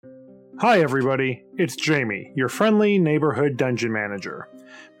Hi everybody, it's Jamie, your friendly neighborhood dungeon manager.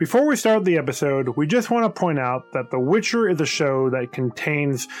 Before we start the episode, we just want to point out that The Witcher is a show that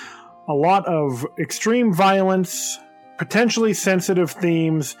contains a lot of extreme violence, potentially sensitive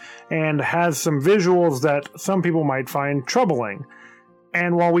themes, and has some visuals that some people might find troubling.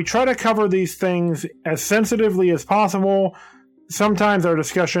 And while we try to cover these things as sensitively as possible, sometimes our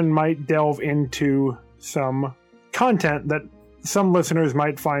discussion might delve into some content that some listeners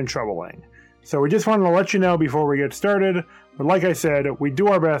might find troubling. So we just wanted to let you know before we get started, but like I said, we do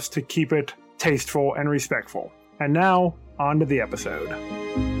our best to keep it tasteful and respectful. And now, on to the episode.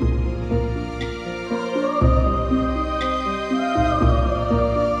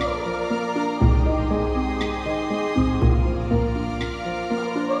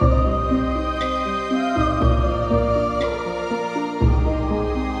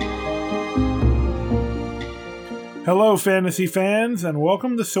 Hello, fantasy fans, and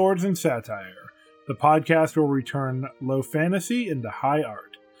welcome to Swords and Satire, the podcast where we turn low fantasy into high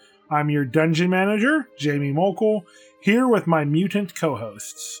art. I'm your dungeon manager, Jamie Mokel, here with my mutant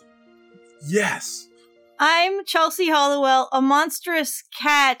co-hosts. Yes! I'm Chelsea Hollowell, a monstrous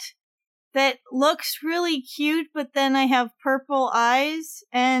cat that looks really cute, but then I have purple eyes,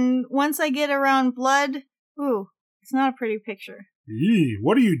 and once I get around blood, ooh, it's not a pretty picture. Eee,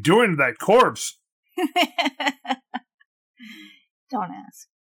 what are you doing to that corpse? Don't ask.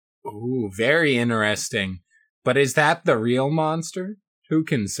 Ooh, very interesting. But is that the real monster? Who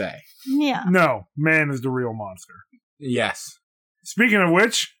can say? Yeah. No, man is the real monster. Yes. Speaking of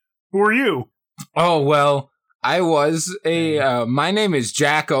which, who are you? Oh, well, I was my name is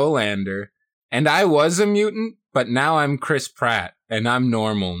Jack Olander, and I was a mutant, but now I'm Chris Pratt, and I'm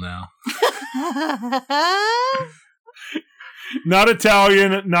normal now. Not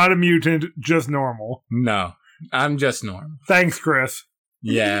Italian, not a mutant, just normal. No, I'm just normal. Thanks, Chris.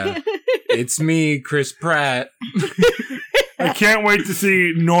 Yeah, it's me, Chris Pratt. I can't wait to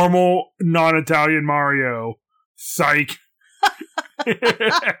see normal, non-Italian Mario. Psych.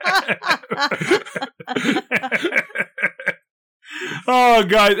 Oh,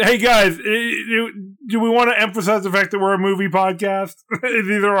 guys. Hey, guys. Do we want to emphasize the fact that we're a movie podcast?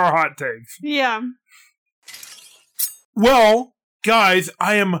 These are our hot takes. Yeah. Well, guys,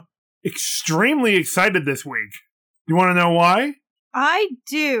 I am extremely excited this week. You want to know why? I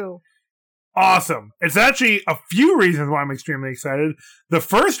do. Awesome. It's actually a few reasons why I'm extremely excited. The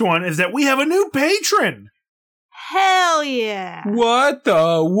first one is that we have a new patron. Hell yeah. What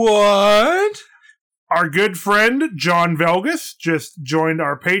the what? Our good friend, John Velgus, just joined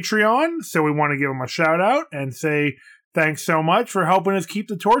our Patreon, so we want to give him a shout out and say thanks so much for helping us keep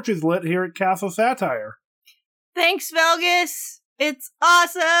the torches lit here at Castle Satire. Thanks, Velgus. It's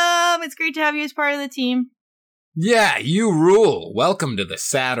awesome. It's great to have you as part of the team. Yeah, you rule. Welcome to the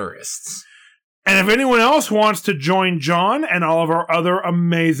Satirists. And if anyone else wants to join John and all of our other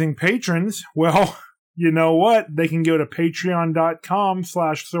amazing patrons, well, you know what? They can go to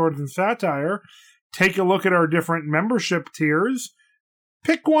patreon.com/swordsandsatire, take a look at our different membership tiers,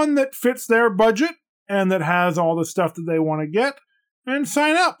 pick one that fits their budget and that has all the stuff that they want to get, and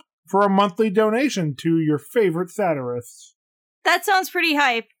sign up for a monthly donation to your favorite satirists. That sounds pretty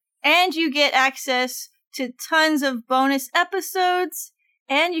hype. And you get access to tons of bonus episodes,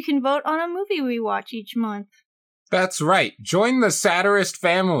 and you can vote on a movie we watch each month. That's right. Join the Satirist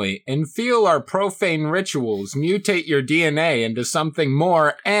family and feel our profane rituals mutate your DNA into something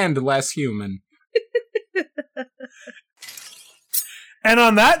more and less human. And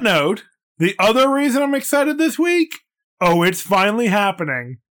on that note, the other reason I'm excited this week? Oh, it's finally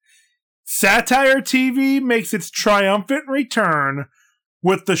happening. Satire TV makes its triumphant return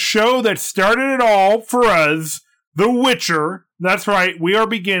with the show that started it all for us, The Witcher. That's right, we are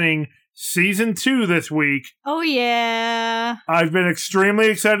beginning Season 2 this week. Oh, yeah. I've been extremely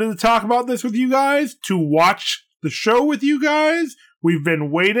excited to talk about this with you guys, to watch the show with you guys. We've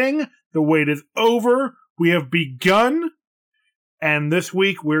been waiting. The wait is over. We have begun. And this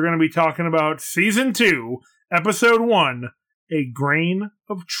week, we're going to be talking about Season 2, Episode 1, A Grain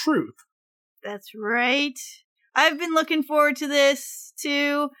of Truth. That's right. I've been looking forward to this,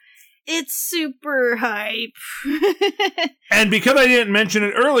 too. It's super hype. And because I didn't mention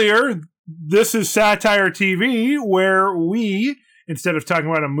it earlier, this is Satire TV, where we, instead of talking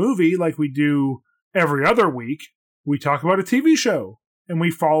about a movie like we do every other week, we talk about a TV show. And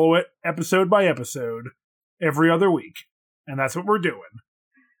we follow it episode by episode every other week. And that's what we're doing.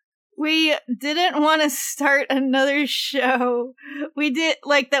 We didn't want to start another show. We did,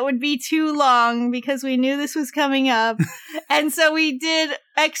 that would be too long because we knew this was coming up. And so we did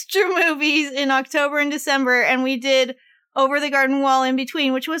extra movies in October and December, and we did over the garden wall in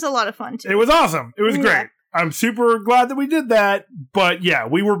between, which was a lot of fun too. It was awesome. It was Yeah. great. I'm super glad that we did that. But yeah,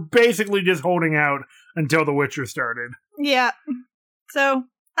 we were basically just holding out until The Witcher started. Yeah. So,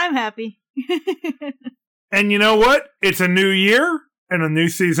 I'm happy. And you know what? It's a new year and a new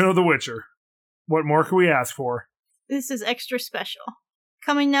season of The Witcher. What more can we ask for? This is extra special.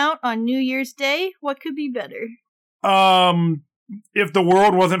 Coming out on New Year's Day, what could be better? If the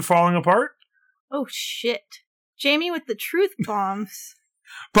world wasn't falling apart? Oh shit. Jamie with the truth bombs.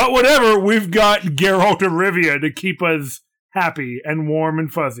 But whatever, we've got Geralt of Rivia to keep us happy and warm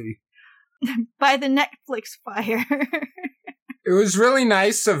and fuzzy. By the Netflix fire. It was really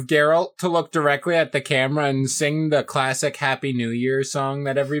nice of Geralt to look directly at the camera and sing the classic Happy New Year song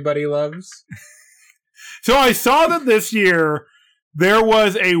that everybody loves. So I saw that this year there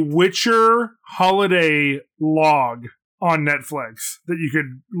was a Witcher holiday log on Netflix that you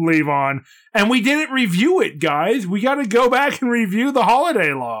could leave on. And we didn't review it, guys. We got to go back and review the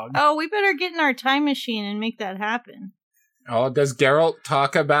holiday log. Oh, we better get in our time machine and make that happen. Oh, does Geralt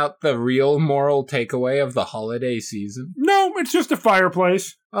talk about the real moral takeaway of the holiday season? No, it's just a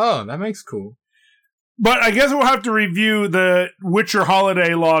fireplace. Oh, that makes cool. But I guess we'll have to review the Witcher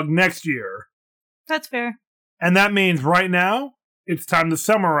holiday log next year. That's fair. And that means right now, it's time to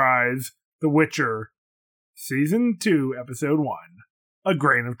summarize The Witcher Season 2, Episode 1, A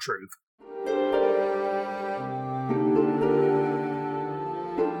Grain of Truth.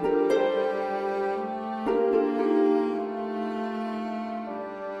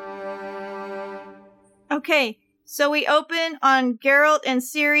 Okay, so we open on Geralt and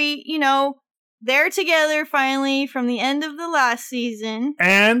Ciri, they're together finally from the end of the last season.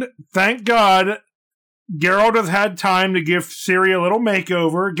 And thank God, Geralt has had time to give Ciri a little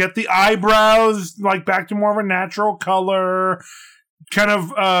makeover, get the eyebrows back to more of a natural color, kind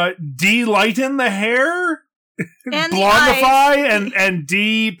of de-lighten the hair, And blondify and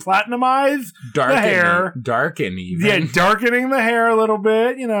de-platinize the hair. Darken even. Yeah, darkening the hair a little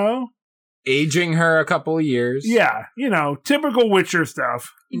bit, Aging her a couple years. Yeah, typical Witcher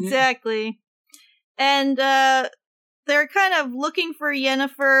stuff. Exactly. And they're kind of looking for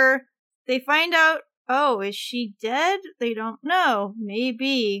Yennefer. They find out, oh, is she dead? They don't know.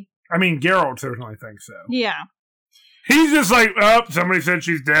 Maybe. I mean, Geralt certainly thinks so. Yeah. He's just like, oh, somebody said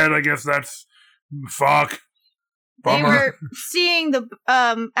she's dead. I guess that's fuck. They Bummer. were seeing the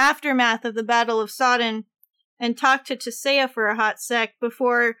aftermath of the Battle of Sodden and talked to Tisea for a hot sec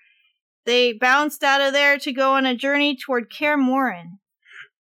before they bounced out of there to go on a journey toward Kaer Morhen.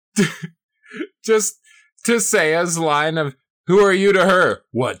 Just Tisea's line of, "Who are you to her?"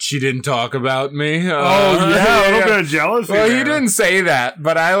 What, she didn't talk about me? Oh, yeah, a little bit of jealousy. Well, there. he didn't say that,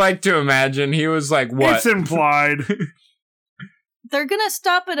 but I like to imagine he was like, what? It's implied. They're gonna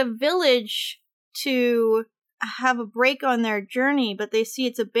stop at a village to have a break on their journey, but they see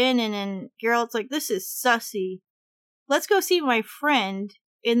it's abandoned, and Geralt's like, this is sussy. Let's go see my friend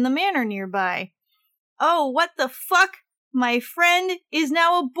in the manor nearby. Oh, what the fuck? My friend is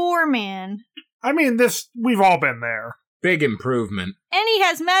now a boar man. I mean, we've all been there. Big improvement. And he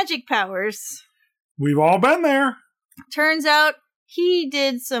has magic powers. We've all been there. Turns out he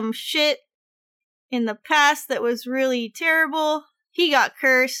did some shit in the past that was really terrible. He got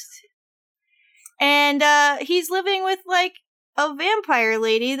cursed. And he's living with, a vampire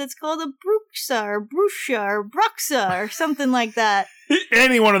lady that's called a Bruxa or Brusha or Bruxa or something like that.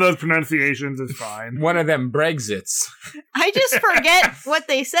 Any one of those pronunciations is fine. One of them Brexits. I just forget what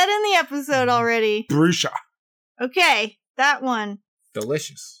they said in the episode already. Brusha. Okay, that one.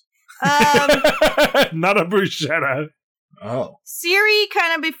 Delicious. Not a bruschetta. Oh. Ciri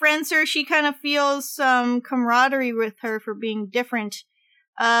kind of befriends her. She kind of feels some camaraderie with her for being different.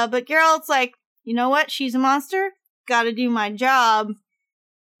 But Geralt's like, you know what? She's a monster. Gotta do my job.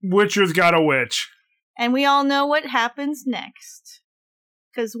 Witcher's got a witch. And we all know what happens next.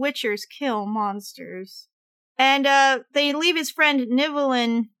 Because witchers kill monsters. And they leave his friend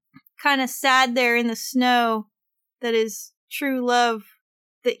Nivellen kind of sad there in the snow that his true love,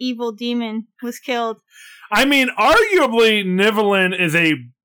 the evil demon, was killed. I mean, arguably, Nivellen is a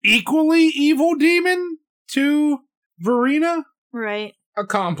equally evil demon to Verena. Right.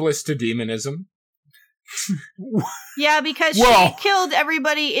 Accomplice to demonism. Yeah, because she killed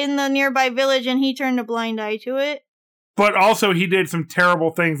everybody in the nearby village and he turned a blind eye to it. But also, he did some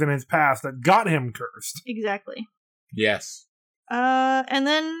terrible things in his past that got him cursed. Exactly. Yes. And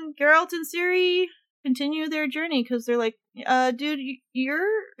then Geralt and Ciri continue their journey because they're like, dude, you're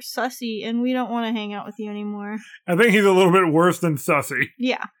sussy and we don't want to hang out with you anymore. I think he's a little bit worse than sussy.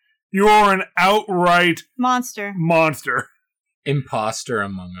 Yeah. You are an outright monster. Monster. Imposter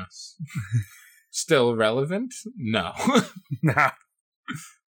among us. Still relevant? No. Nah.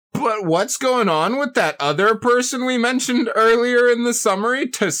 But what's going on with that other person we mentioned earlier in the summary,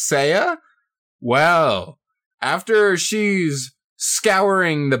 Tissaia? Well, after she's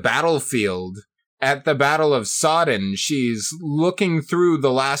scouring the battlefield at the Battle of Sodden, she's looking through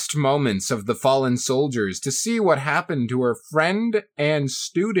the last moments of the fallen soldiers to see what happened to her friend and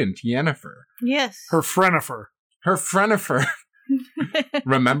student, Yennefer. Yes. Her Frenifer. Her Frenifer.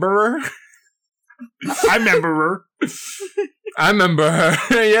 Remember her? I remember her. I remember her.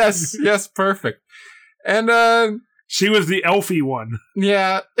 yes, perfect. And, she was the elfie one.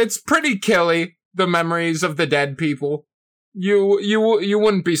 yeah, it's pretty killy, the memories of the dead people. You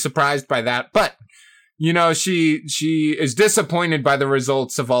wouldn't be surprised by that, but, you know, she is disappointed by the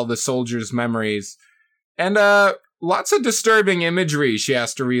results of all the soldiers' memories. And, lots of disturbing imagery she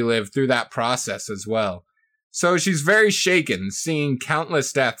has to relive through that process as well. So she's very shaken, seeing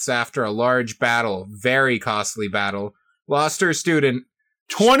countless deaths after a large battle, very costly battle. Lost her student.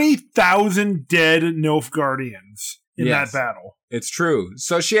 20,000 dead Nilfgaardians in Yes. that battle. It's true.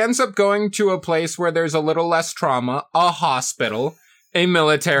 So she ends up going to a place where there's a little less trauma, a hospital, a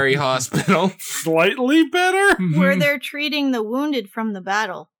military hospital. Slightly better? Where they're treating the wounded from the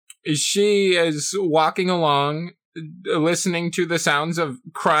battle. She is walking along, listening to the sounds of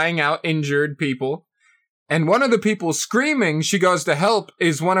crying out injured people. And one of the people screaming she goes to help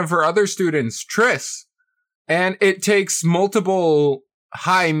is one of her other students, Triss. And it takes multiple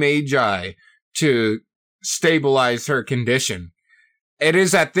high magi to stabilize her condition. It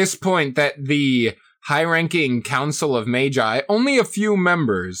is at this point that the high-ranking Council of Magi, only a few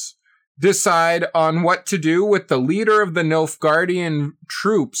members, decide on what to do with the leader of the Nilfgaardian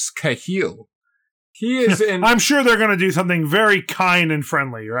troops, Cahill. He is in... I'm sure they're going to do something very kind and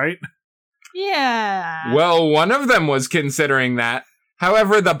friendly, right? Yeah. Well, one of them was considering that.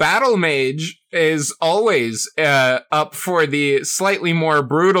 However, the battle mage is always up for the slightly more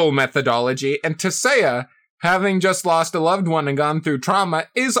brutal methodology, and Tissaia, having just lost a loved one and gone through trauma,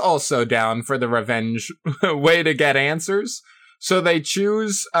 is also down for the revenge way to get answers. So they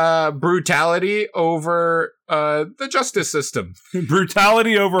choose brutality over the justice system.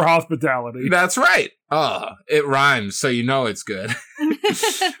 Brutality over hospitality. That's right. It rhymes, so you know it's good.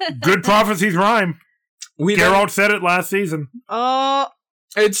 Good prophecies rhyme. Geralt said it last season. Oh.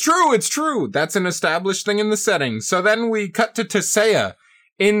 It's true. That's an established thing in the setting. So then we cut to Tissaia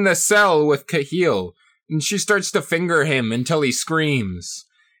in the cell with Cahill, and she starts to finger him until he screams.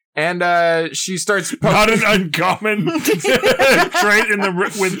 And she starts... Not an uncommon trait in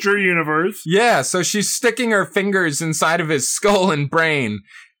the Witcher universe. Yeah, so she's sticking her fingers inside of his skull and brain.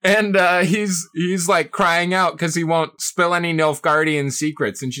 And he's like crying out because he won't spill any Nilfgaardian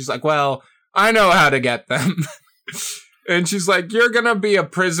secrets. And she's like, well, I know how to get them. And she's like, you're gonna be a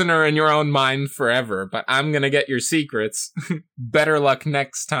prisoner in your own mind forever, but I'm gonna get your secrets. Better luck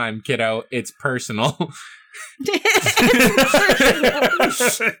next time, kiddo. It's personal.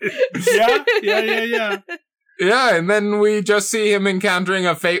 Yeah. Yeah, and then we just see him encountering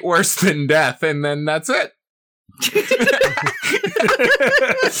a fate worse than death, and then that's it.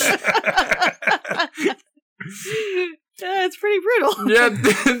 Yeah, it's pretty brutal. Yeah,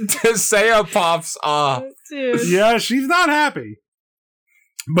 Tissaia pops off. Dude. Yeah, she's not happy.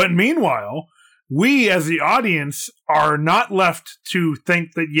 But meanwhile, we as the audience are not left to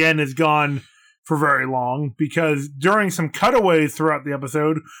think that Yen is gone for very long, because during some cutaways throughout the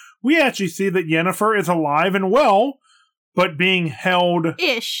episode, we actually see that Yennefer is alive and well, but being held...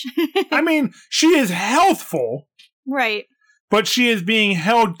 Ish. I mean, she is healthful. Right. But she is being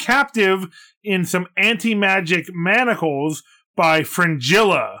held captive in some anti-magic manacles by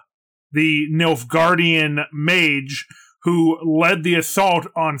Fringilla, the Nilfgaardian mage who led the assault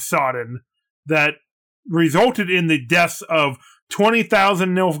on Sodden that resulted in the deaths of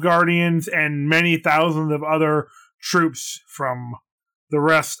 20,000 Nilfgaardians and many thousands of other troops from the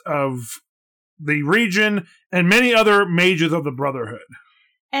rest of the region and many other mages of the Brotherhood.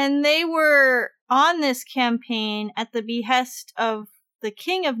 And they were on this campaign at the behest of the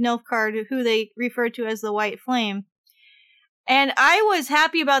king of Nilfgaard, who they refer to as the White Flame. And I was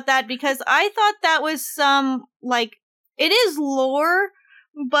happy about that because I thought that was some, like, it is lore,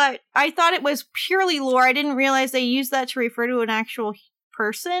 but I thought it was purely lore. I didn't realize they used that to refer to an actual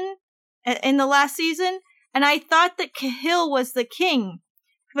person in the last season. And I thought that Cahill was the king,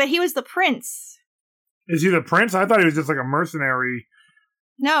 but he was the prince. Is he the prince? I thought he was just like a mercenary.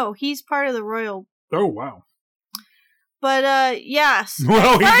 No, he's part of the royal. Oh, wow. But, yes.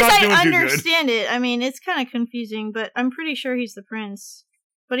 Well, as far he's as not doing I too good. understand it, I mean, it's kind of confusing, but I'm pretty sure he's the prince.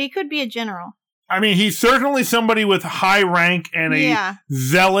 But he could be a general. I mean, he's certainly somebody with high rank and a Yeah.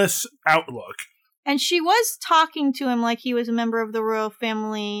 zealous outlook. And she was talking to him like he was a member of the royal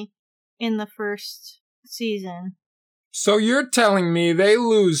family in the first season. So you're telling me they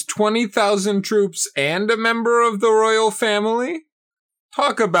lose 20,000 troops and a member of the royal family?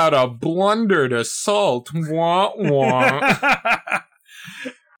 Talk about a blundered assault. Wah, wah.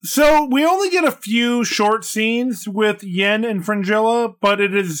 So we only get a few short scenes with Yen and Fringilla, but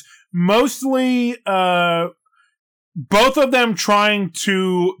it is mostly both of them trying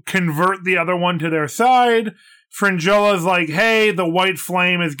to convert the other one to their side. Fringilla's like, hey, the White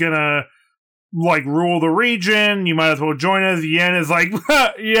Flame is gonna rule the region. You might as well join us. Yen is like,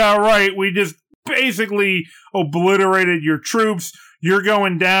 yeah, right. We just basically obliterated your troops. You're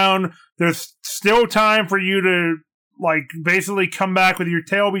going down. There's still time for you to basically come back with your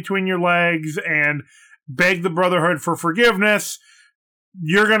tail between your legs and beg the Brotherhood for forgiveness.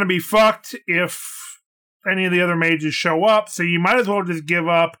 You're going to be fucked if any of the other mages show up, so you might as well just give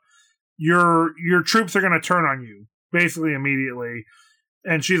up. Your troops are going to turn on you, basically immediately.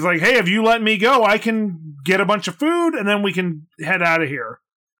 And she's like, hey, if you let me go, I can get a bunch of food, and then we can head out of here.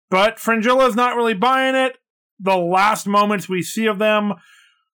 But Fringilla's not really buying it. The last moments we see of them,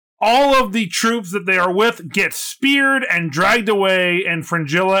 all of the troops that they are with get speared and dragged away, and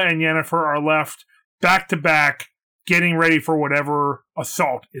Fringilla and Yennefer are left back to back, getting ready for whatever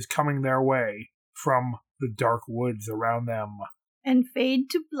assault is coming their way from the dark woods around them. And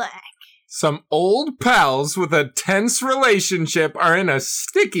fade to black. Some old pals with a tense relationship are in a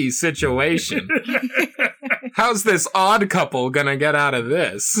sticky situation. How's this odd couple gonna get out of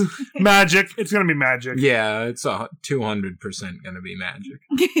this? Magic. It's gonna be magic. Yeah, it's 200% gonna be magic.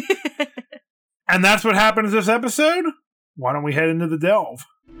 And that's what happens this episode. Why don't we head into the delve?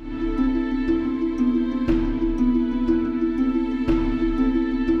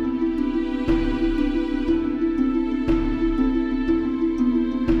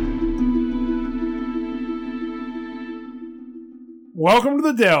 Welcome to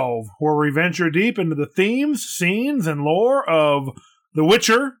the Delve, where we venture deep into the themes, scenes, and lore of The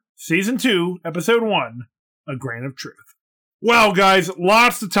Witcher, Season 2, Episode 1, A Grain of Truth. Well, guys,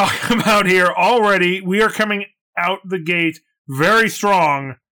 lots to talk about here already. We are coming out the gate very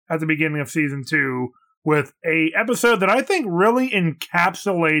strong at the beginning of Season 2 with a episode that I think really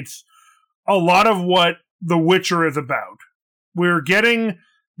encapsulates a lot of what The Witcher is about. We're getting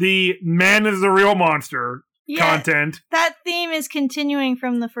the man is the real monster content. That theme is continuing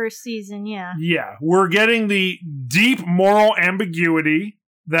from the first season, yeah. Yeah, we're getting the deep moral ambiguity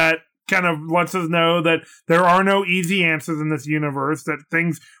that kind of lets us know that there are no easy answers in this universe, that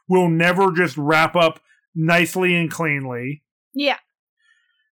things will never just wrap up nicely and cleanly. Yeah.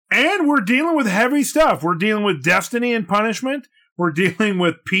 And we're dealing with heavy stuff. We're dealing with destiny and punishment. We're dealing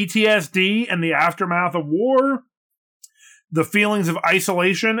with PTSD and the aftermath of war. The feelings of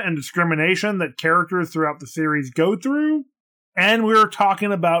isolation and discrimination that characters throughout the series go through. And we're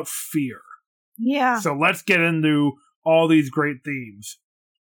talking about fear. Yeah. So let's get into all these great themes.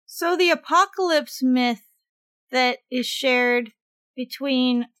 So the apocalypse myth that is shared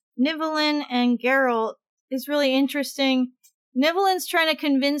between Nivellen and Geralt is really interesting. Nivellen's trying to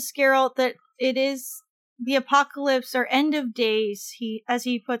convince Geralt that it is the apocalypse or end of days, as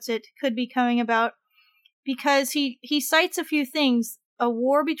he puts it, could be coming about. Because he cites a few things: a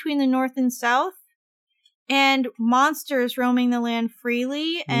war between the North and South, and monsters roaming the land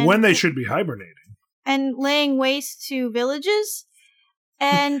freely, and when they should be hibernating, and laying waste to villages,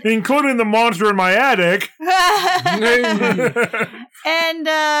 and including the monster in my attic. And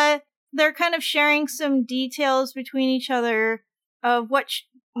they're kind of sharing some details between each other of what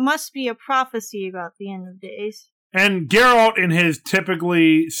must be a prophecy about the end of days. And Geralt, in his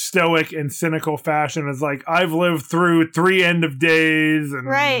typically stoic and cynical fashion, is like, I've lived through 3 end of days, and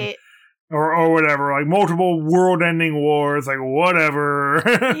right, or whatever, like multiple world-ending wars, like whatever.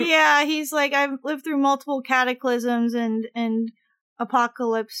 Yeah, he's like, I've lived through multiple cataclysms and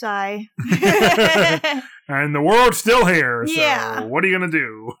apocalypsi. And the world's still here, so yeah. What are you gonna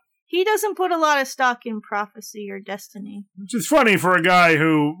do? He doesn't put a lot of stock in prophecy or destiny. Which is funny for a guy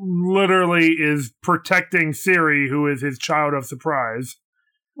who literally is protecting Ciri, who is his child of surprise.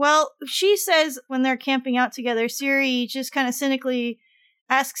 Well, she says when they're camping out together, Ciri just kind of cynically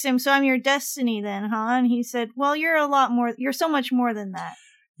asks him, so I'm your destiny then, huh? And he said, well, you're so much more than that.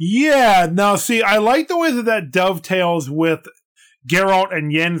 Yeah, now see, I like the way that dovetails with Geralt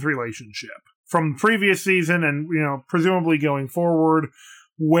and Yen's relationship from previous season and, presumably going forward,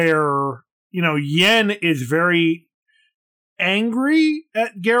 where, Yen is very angry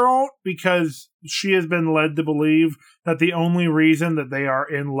at Geralt because she has been led to believe that the only reason that they are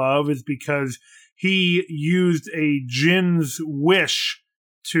in love is because he used a djinn's wish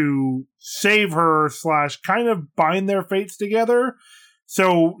to save her / kind of bind their fates together.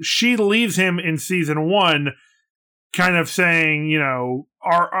 So she leaves him in season 1 kind of saying, you know,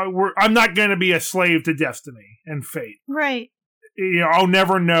 I'm not going to be a slave to destiny and fate. Right. You know, I'll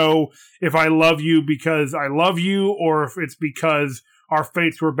never know if I love you because I love you or if it's because our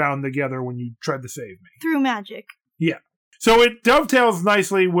fates were bound together when you tried to save me. Through magic. Yeah. So it dovetails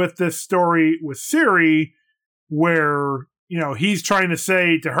nicely with this story with Ciri where, you know, he's trying to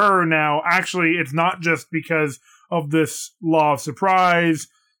say to her now, actually, it's not just because of this law of surprise.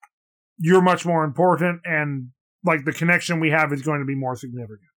 You're much more important and like the connection we have is going to be more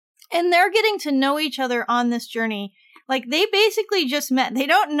significant. And they're getting to know each other on this journey. Like, they basically just met. They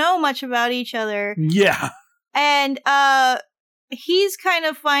don't know much about each other. Yeah. And he's kind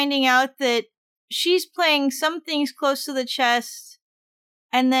of finding out that she's playing some things close to the chest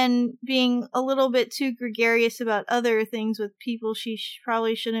and then being a little bit too gregarious about other things with people she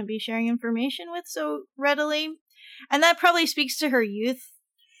probably shouldn't be sharing information with so readily. And that probably speaks to her youth.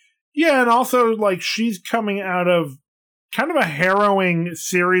 Yeah, and also, like, she's coming out of kind of a harrowing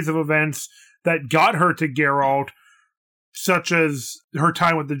series of events that got her to Geralt, such as her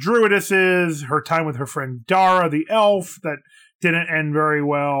time with the Druidesses, her time with her friend Dara, the elf, that didn't end very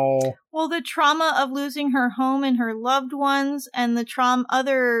well. Well, the trauma of losing her home and her loved ones, and the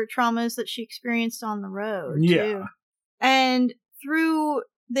other traumas that she experienced on the road, too. And through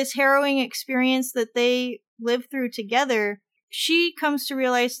this harrowing experience that they lived through together, she comes to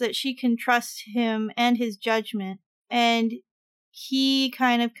realize that she can trust him and his judgment, and he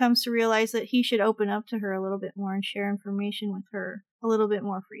kind of comes to realize that he should open up to her a little bit more and share information with her a little bit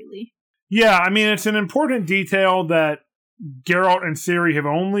more freely. Yeah, I mean, it's an important detail that Geralt and Ciri have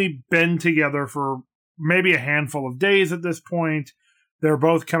only been together for maybe a handful of days at this point. They're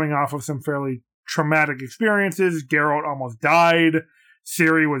both coming off of some fairly traumatic experiences. Geralt almost died.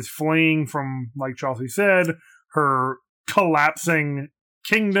 Ciri was fleeing from, like Chelsea said, her collapsing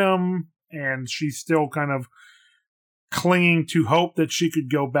kingdom, and she's still kind of clinging to hope that she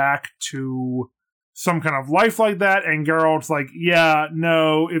could go back to some kind of life like that. And Geralt's like, yeah,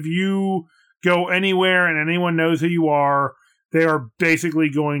 no, if you go anywhere and anyone knows who you are, they are basically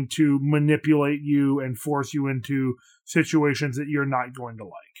going to manipulate you and force you into situations that you're not going to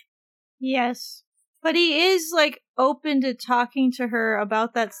like. Yes. But he is, like, open to talking to her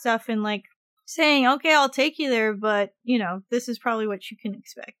about that stuff and, like, saying, okay, I'll take you there, but, you know, this is probably what you can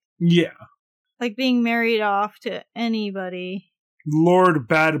expect. Yeah. Like being married off to anybody. Lord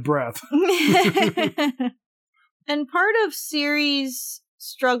Bad Breath. And part of Ciri's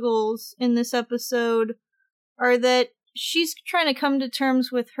struggles in this episode are that she's trying to come to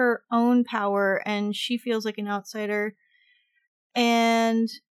terms with her own power, and she feels like an outsider. And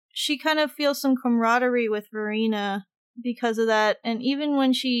she kind of feels some camaraderie with Verena because of that. And even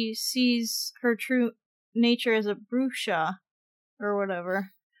when she sees her true nature as a Bruxa or whatever,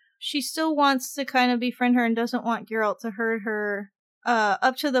 she still wants to kind of befriend her and doesn't want Geralt to hurt her,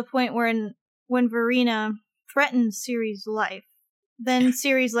 up to the point where when Verena threatens Ciri's life, then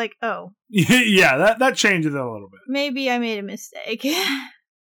Ciri's like, oh. Yeah, that changes it a little bit. Maybe I made a mistake.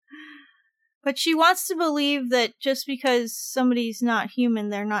 But she wants to believe that just because somebody's not human,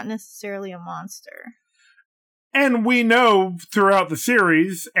 they're not necessarily a monster. And we know throughout the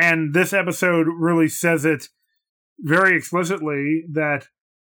series, and this episode really says it very explicitly, that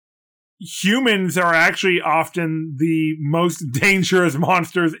humans are actually often the most dangerous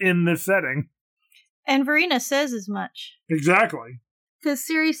monsters in this setting. And Verena says as much. Exactly. Because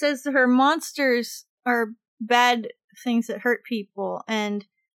Ciri says to her, monsters are bad things that hurt people, and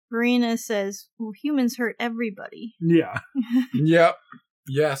Verena says, well, humans hurt everybody. Yeah. Yep.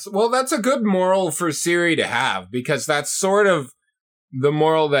 Yes. Well, that's a good moral for Ciri to have, because that's sort of the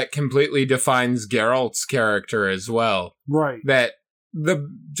moral that completely defines Geralt's character as well. Right. That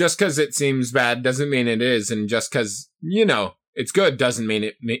just because it seems bad doesn't mean it is, and just because, you know, it's good doesn't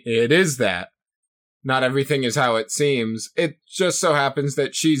mean it is that. Not everything is how it seems. It just so happens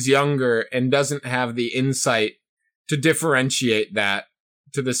that she's younger and doesn't have the insight to differentiate that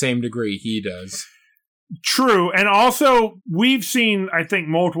to the same degree he does. True. And also, we've seen, I think,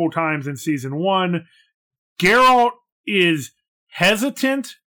 multiple times in season 1, Geralt is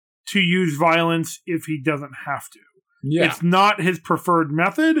hesitant to use violence if he doesn't have to. Yeah. It's not his preferred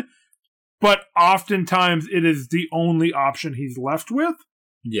method, but oftentimes it is the only option he's left with.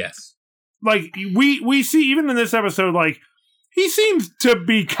 Yes. Like, we see, even in this episode, like, he seems to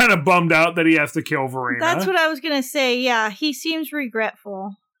be kind of bummed out that he has to kill Verena. That's what I was going to say, yeah. He seems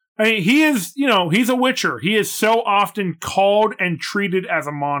regretful. I mean, he is, you know, he's a Witcher. He is so often called and treated as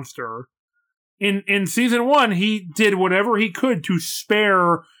a monster. in season 1, he did whatever he could to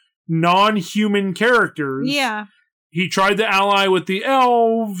spare non-human characters. Yeah. He tried to ally with the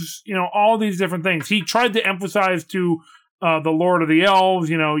elves, all these different things. He tried to emphasize to the Lord of the Elves,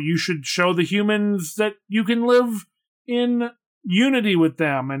 you should show the humans that you can live in unity with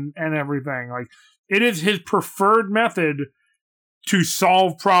them and everything. Like, it is his preferred method to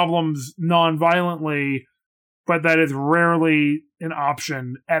solve problems non-violently, but that is rarely an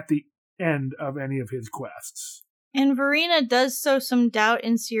option at the end of any of his quests. And Verena does sow some doubt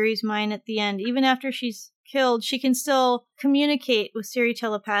in Ciri's mind at the end. Even after she's killed, she can still communicate with Ciri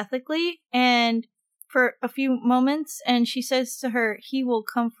telepathically and for a few moments, and she says to her, he will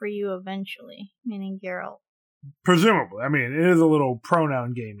come for you eventually, meaning Geralt. Presumably. I mean, it is a little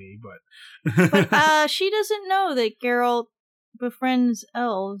pronoun gamey, but... But she doesn't know that Geralt befriends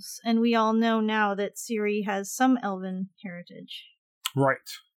elves, and we all know now that Ciri has some elven heritage. Right.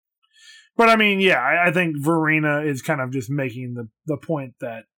 But I mean, yeah, I think Verena is kind of just making the point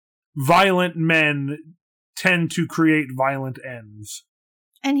that violent men tend to create violent ends.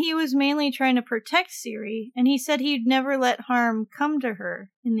 And he was mainly trying to protect Ciri, and he said he'd never let harm come to her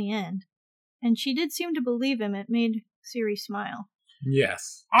in the end. And she did seem to believe him. It made Ciri smile.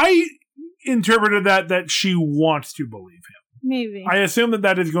 Yes. I interpreted that she wants to believe him. Maybe. I assume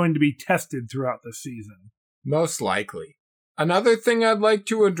that is going to be tested throughout the season. Most likely. Another thing I'd like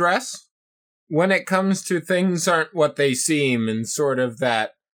to address, when it comes to things aren't what they seem and sort of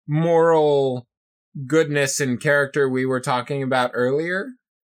that moral goodness and character we were talking about earlier,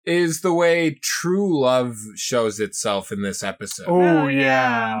 is the way true love shows itself in this episode. Oh,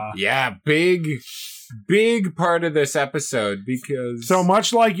 yeah. Yeah, big part of this episode, because... So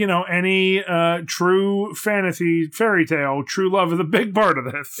much like, any true fantasy fairy tale, true love is a big part of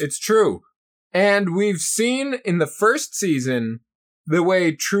this. It's true. And we've seen in the first season the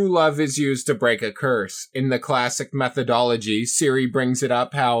way true love is used to break a curse. In the classic methodology, Ciri brings it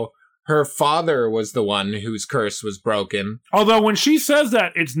up how her father was the one whose curse was broken. Although when she says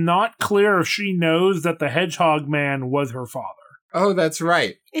that, it's not clear if she knows that the hedgehog man was her father. Oh, that's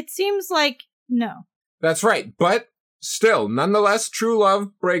right. It seems like no. That's right. But still, nonetheless, true love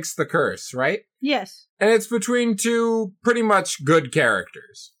breaks the curse, right? Yes. And it's between two pretty much good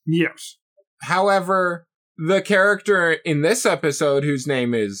characters. Yes. However, the character in this episode, whose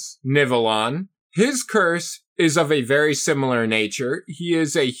name is Nivellon, his curse is of a very similar nature. He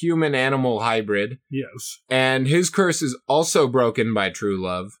is a human-animal hybrid. Yes. And his curse is also broken by true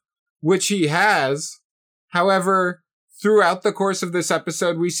love, which he has. However, throughout the course of this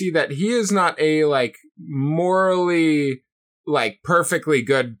episode, we see that he is not a, morally, perfectly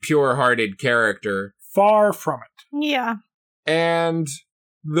good, pure-hearted character. Far from it. Yeah. And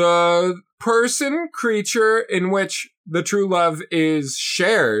the creature in which the true love is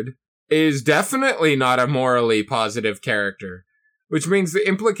shared is definitely not a morally positive character, which means the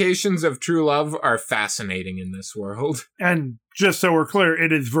implications of true love are fascinating in this world. And just so we're clear,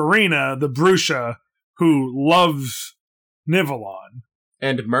 it is Verena, the Brusha, who loves Nivellon.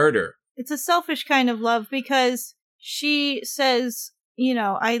 And murder. It's a selfish kind of love because she says,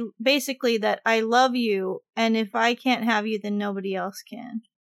 that I love you, and if I can't have you, then nobody else can,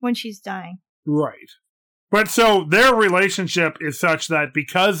 when she's dying. Right. But so their relationship is such that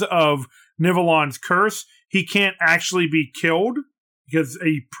because of Nivellon's curse, he can't actually be killed because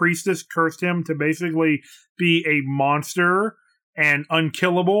a priestess cursed him to basically be a monster and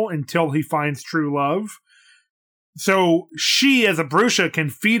unkillable until he finds true love. So she, as a Brusha, can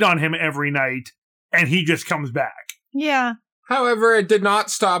feed on him every night and he just comes back. Yeah. However, it did not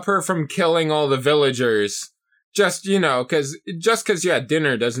stop her from killing all the villagers. Just, because you had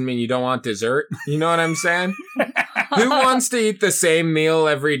dinner doesn't mean you don't want dessert. You know what I'm saying? Who wants to eat the same meal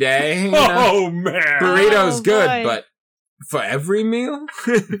every day? Oh, man. Burrito's good, but for every meal?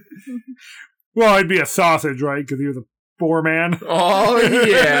 Well, it'd be a sausage, right? Because he was a poor man. Oh,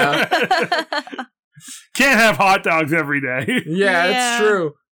 yeah. Can't have hot dogs every day. Yeah, it's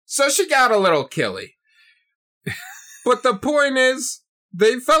true. So she got a little killy. But the point is,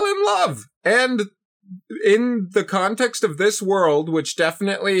 they fell in love. And in the context of this world, which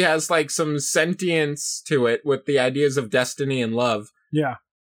definitely has some sentience to it with the ideas of destiny and love. Yeah.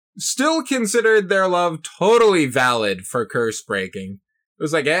 Still considered their love totally valid for curse breaking. It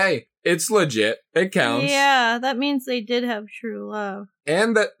was hey, it's legit. It counts. Yeah, that means they did have true love.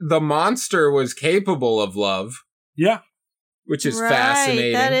 And that the monster was capable of love. Yeah. Which is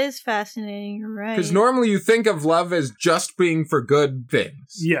fascinating. That is fascinating, you're right. Because normally you think of love as just being for good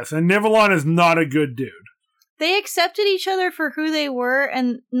things. Yes, and Nivellon is not a good dude. They accepted each other for who they were,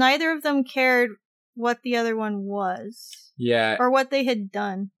 and neither of them cared what the other one was. Yeah. Or what they had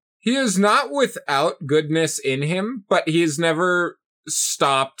done. He is not without goodness in him, but he has never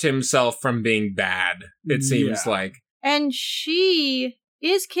stopped himself from being bad, it seems like. And she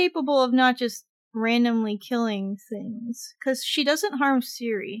is capable of not just randomly killing things, because she doesn't harm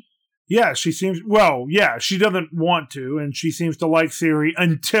Siri. Yeah, she doesn't want to, and she seems to like Siri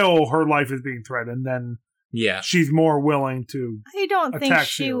until her life is being threatened, then she's more willing to I don't think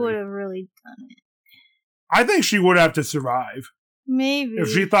she Siri. would have really done it. I think she would have to survive. Maybe. If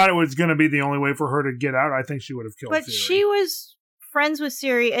she thought it was going to be the only way for her to get out, I think she would have killed Siri. But she was friends with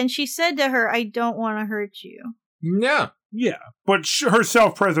Siri, and she said to her, I don't want to hurt you. Yeah. Yeah, but her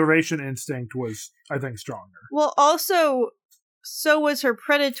self-preservation instinct was, I think, stronger. Well, also, so was her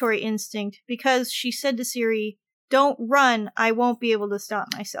predatory instinct, because she said to Siri, don't run, I won't be able to stop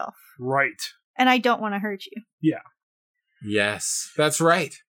myself. Right. And I don't want to hurt you. Yeah. Yes, that's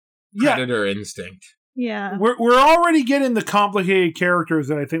right. Predator instinct. Yeah. We're already getting the complicated characters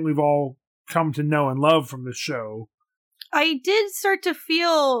that I think we've all come to know and love from the show. I did start to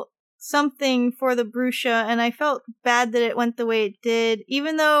feel something for the Brusha, and I felt bad that it went the way it did,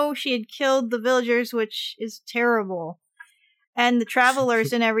 even though she had killed the villagers, which is terrible, and the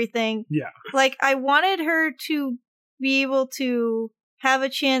travelers and everything. Yeah. Like, I wanted her to be able to have a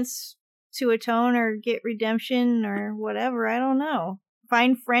chance to atone or get redemption or whatever, I don't know.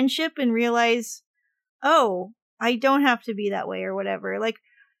 Find friendship and realize, oh, I don't have to be that way or whatever. Like,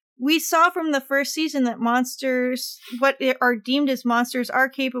 we saw from the first season that monsters, what are deemed as monsters, are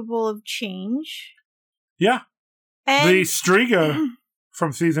capable of change. Yeah. And the Striga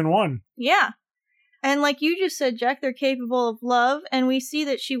from season 1. Yeah. And like you just said, Jack, they're capable of love, and we see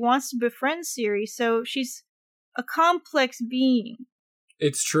that she wants to befriend Siri, so she's a complex being.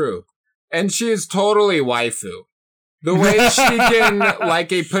 It's true. And she is totally waifu. The way she can,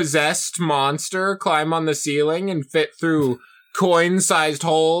 like a possessed monster, climb on the ceiling and fit through coin-sized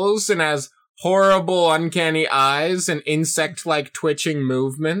holes and has horrible, uncanny eyes and insect-like twitching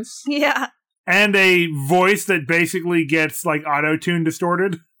movements. Yeah. And a voice that basically gets, like, auto-tune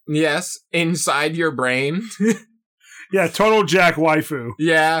distorted. Yes, inside your brain. Yeah, total Jack waifu.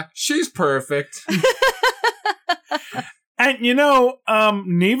 Yeah, she's perfect. And,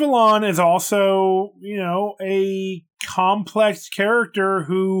 Nivellon is also, a complex character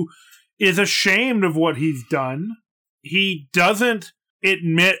who is ashamed of what he's done. He doesn't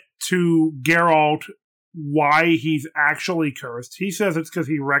admit to Geralt why he's actually cursed. He says it's because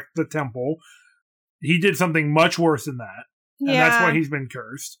he wrecked the temple. He did something much worse than that. And that's why he's been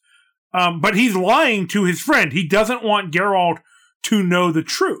cursed. But he's lying to his friend. He doesn't want Geralt to know the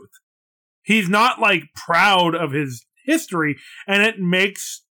truth. He's not, proud of his history, and it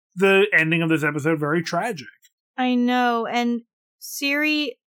makes the ending of this episode very tragic. I know, and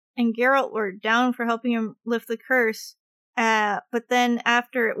Ciri and Geralt were down for helping him lift the curse, but then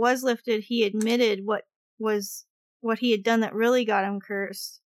after it was lifted, he admitted what he had done that really got him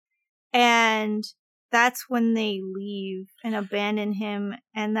cursed. And that's when they leave and abandon him,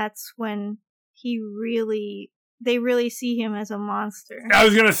 and that's when they really see him as a monster. I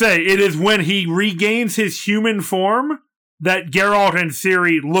was going to say, it is when he regains his human form that Geralt and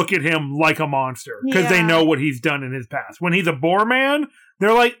Ciri look at him like a monster, because they know what he's done in his past. When he's a boar man,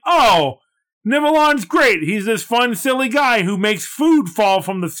 they're like, oh, Nivellon's great. He's this fun, silly guy who makes food fall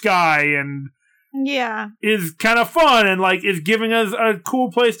from the sky and is kind of fun and is giving us a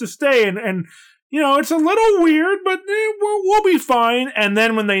cool place to stay. And it's a little weird, but we'll be fine. And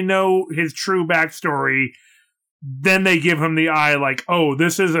then when they know his true backstory, then they give him the eye like, oh,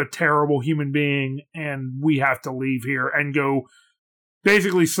 this is a terrible human being and we have to leave here and go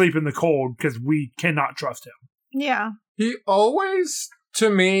basically sleep in the cold because we cannot trust him. Yeah. He always, to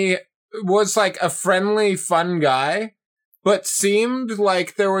me, was a friendly, fun guy, but seemed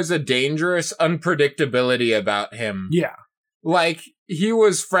like there was a dangerous unpredictability about him. Yeah. He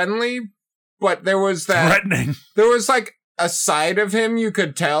was friendly, but there was that... threatening. There was a side of him you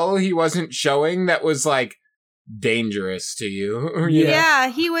could tell he wasn't showing that was dangerous to you. Yeah,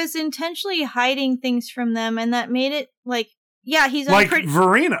 he was intentionally hiding things from them, and that made it he's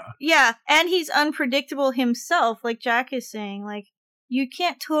Verena. Yeah, and he's unpredictable himself, like Jack is saying. You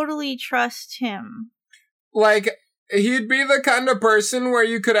can't totally trust him. He'd be the kind of person where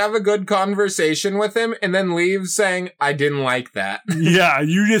you could have a good conversation with him and then leave saying, I didn't like that. Yeah,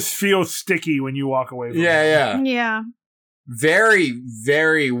 you just feel sticky when you walk away from him. Yeah. Very,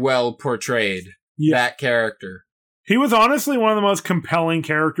 very well portrayed. That character. He was honestly one of the most compelling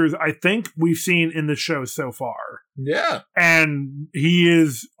characters I think we've seen in the show so far. Yeah. And he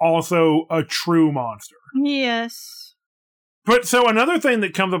is also a true monster. Yes. But so another thing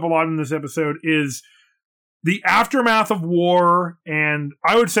that comes up a lot in this episode is the aftermath of war and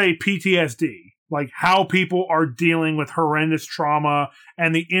I would say PTSD, like how people are dealing with horrendous trauma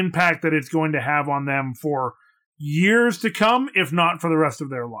and the impact that it's going to have on them for years to come, if not for the rest of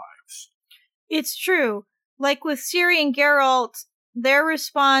their lives. It's true. Like with Ciri and Geralt, their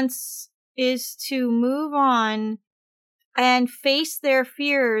response is to move on and face their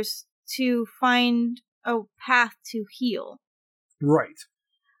fears to find a path to heal. Right.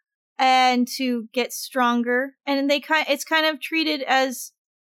 And to get stronger. And it's kind of treated as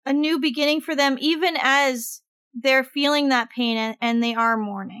a new beginning for them, even as they're feeling that pain and they are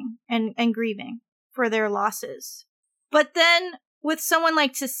mourning and grieving for their losses. But then with someone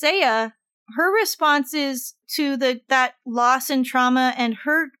like Tissaia, her response is to that loss and trauma, and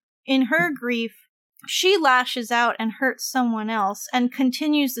in her grief, she lashes out and hurts someone else and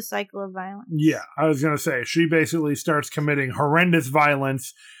continues the cycle of violence. Yeah, I was going to say, she basically starts committing horrendous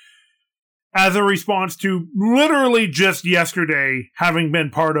violence as a response to literally just yesterday having been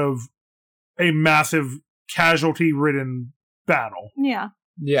part of a massive casualty-ridden battle. Yeah.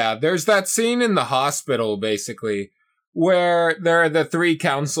 Yeah, there's that scene in the hospital, basically, where there are the 3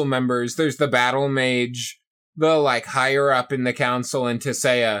 council members. There's the battle mage, the, like, higher up in the council, and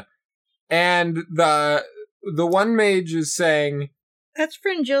Tissaia. And the one mage is saying... That's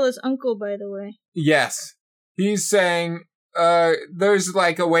Fringilla's uncle, by the way. Yes. He's saying, there's,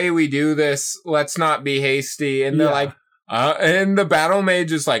 like, a way we do this. Let's not be hasty. And they're like, and the battle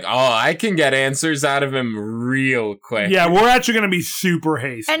mage is like, oh, I can get answers out of him real quick. Yeah, we're actually going to be super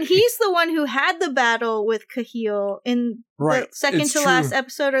hasty. And he's the one who had the battle with Cahill in the second to last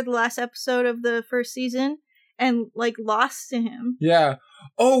episode or the last episode of the first season and, like, lost to him. Yeah.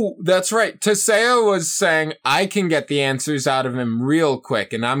 Oh, that's right. Tissaia was saying, I can get the answers out of him real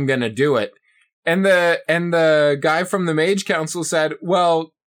quick, and I'm going to do it. And the guy from the Mage Council said,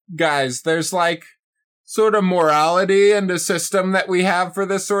 well, guys, there's, like, sort of morality and a system that we have for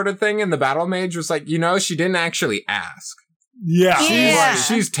this sort of thing. And the battle mage was like, she didn't actually ask. Yeah.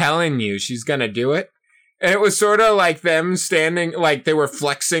 She's telling you she's gonna do it. And it was sort of like them standing, like they were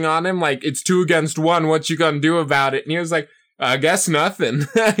flexing on him, like, it's 2 against 1, what you gonna do about it? And he was like, I guess nothing.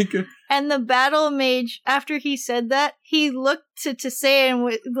 And the battle mage, after he said that, he looked to Tissaia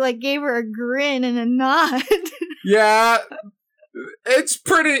and like gave her a grin and a nod. Yeah, it's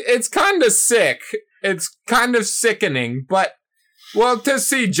kind of sick. It's kind of sickening, but, well, to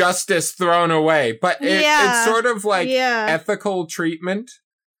see justice thrown away. But it's sort of like ethical treatment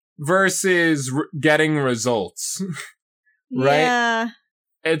versus getting results, right? Yeah.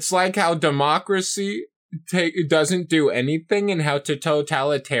 It's like how democracy doesn't do anything and how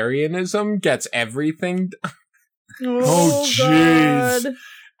totalitarianism gets everything. Oh, jeez.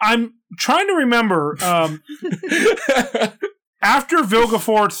 I'm trying to remember... After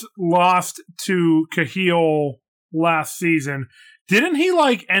Vilgefortz lost to Cahill last season, didn't he,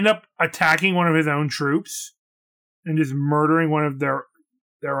 like, end up attacking one of his own troops and just murdering one of their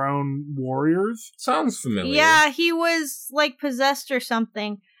own warriors? Sounds familiar. Yeah, he was, like, possessed or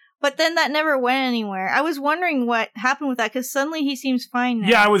something. But then that never went anywhere. I was wondering what happened with that, because suddenly he seems fine now.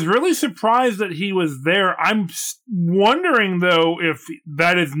 Yeah, I was really surprised that he was there. I'm wondering, though, if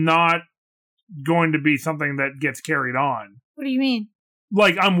that is not going to be something that gets carried on. What do you mean?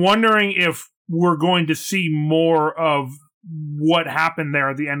 Like, I'm wondering if we're going to see more of what happened there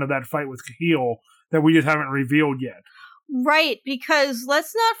at the end of that fight with Cahill that we just haven't revealed yet. Right, because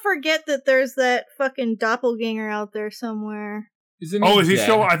let's not forget that there's that fucking doppelganger out there somewhere. Is he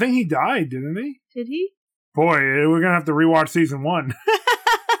still? I think he died, didn't he? Did he? Boy, we're going to have to rewatch season 1.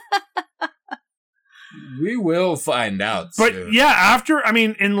 We will find out But soon. yeah,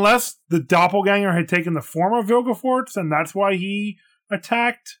 unless the doppelganger had taken the form of Vilgefortz, and that's why he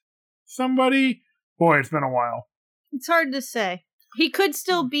attacked somebody, boy, it's been a while. It's hard to say. He could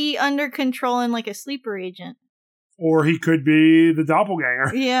still be under control and like a sleeper agent. Or he could be the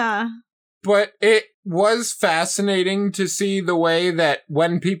doppelganger. Yeah. But it was fascinating to see the way that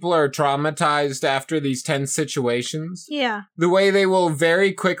when people are traumatized after these tense situations, the way they will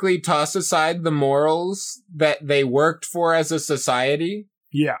very quickly toss aside the morals that they worked for as a society.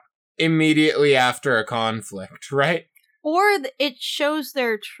 Yeah. Immediately after a conflict, right? Or it shows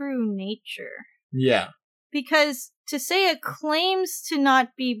their true nature. Yeah. Because Tissaia claims to not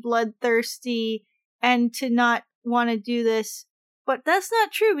be bloodthirsty and to not want to do this, but that's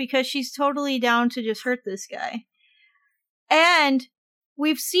not true because she's totally down to just hurt this guy. And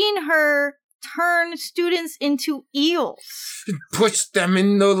we've seen her turn students into eels. Push them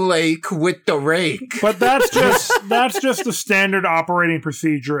in the lake with the rake. But that's just the standard operating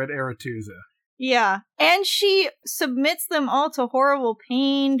procedure at Aretusa. Yeah. And she submits them all to horrible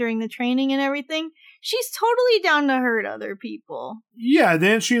pain during the training and everything. She's totally down to hurt other people. Yeah,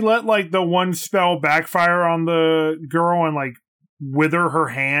 then she let, like, the one spell backfire on the girl and, like, wither her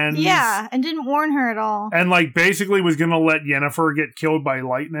hands. Yeah, and didn't warn her at all. And, like, basically was gonna let Yennefer get killed by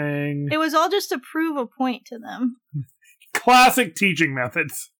lightning. It was all just to prove a point to them. Classic teaching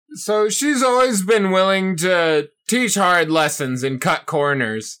methods. So she's always been willing to teach hard lessons and cut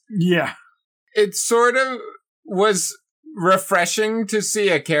corners. Yeah. It sort of was refreshing to see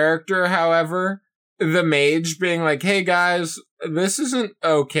a character, however, the mage being like, hey guys, this isn't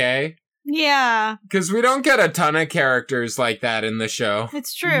okay. Yeah. Because we don't get a ton of characters like that in the show.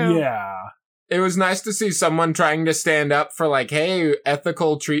 It's true. Yeah. It was nice to see someone trying to stand up for, like, hey,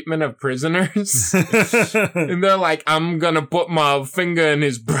 ethical treatment of prisoners. And they're like, I'm gonna put my finger in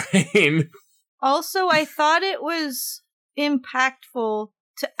his brain. Also, I thought it was impactful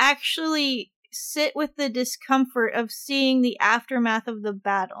to actually sit with the discomfort of seeing the aftermath of the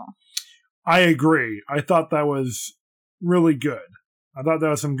battle. I agree. I thought that was really good. I thought that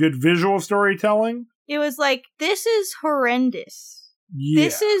was some good visual storytelling. It was like, this is horrendous. Yeah.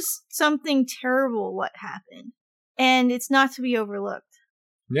 This is something terrible what happened. And it's not to be overlooked.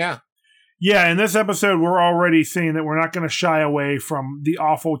 Yeah. Yeah, in this episode, we're already seeing that we're not going to shy away from the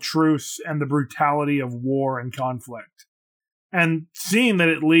awful truce and the brutality of war and conflict. And seeing that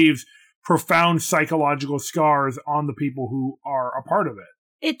it leaves profound psychological scars on the people who are a part of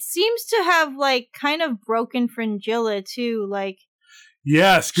it. It seems to have, like, kind of broken Fringilla, too. Like,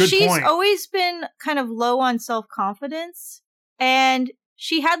 yes, good point. She's always been kind of low on self-confidence. And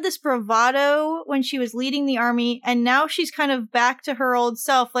she had this bravado when she was leading the army, and now she's kind of back to her old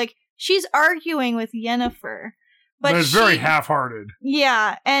self. Like, she's arguing with Yennefer. But it's very half-hearted.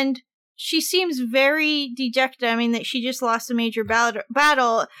 Yeah, and she seems very dejected. I mean, that she just lost a major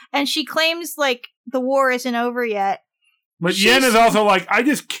battle, and she claims, like, the war isn't over yet. But Yen is also like, I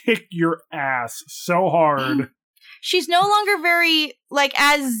just kicked your ass so hard. She's no longer very, like,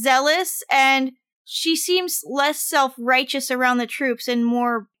 as zealous, and she seems less self-righteous around the troops and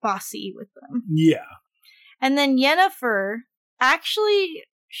more bossy with them. Yeah. And then Yennefer actually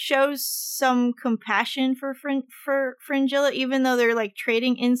shows some compassion for Fringilla, even though they're, like,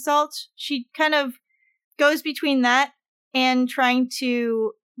 trading insults. She kind of goes between that and trying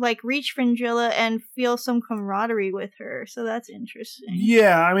to, like, reach Fringilla and feel some camaraderie with her. So that's interesting.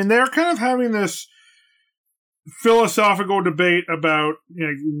 Yeah, I mean, they're kind of having this philosophical debate about, you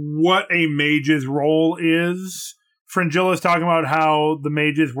know, what a mage's role is. Fringilla's talking about how the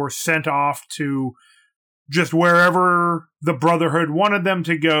mages were sent off to just wherever the Brotherhood wanted them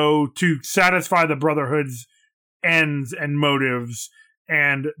to go to satisfy the Brotherhood's ends and motives,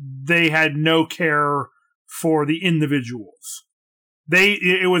 and they had no care for the individuals.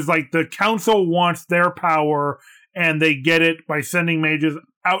 It was like the council wants their power, and they get it by sending mages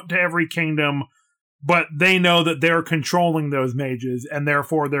out to every kingdom, but they know that they're controlling those mages, and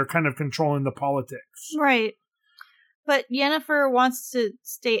therefore they're kind of controlling the politics. Right. But Yennefer wants to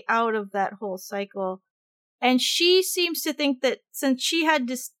stay out of that whole cycle. And she seems to think that since she had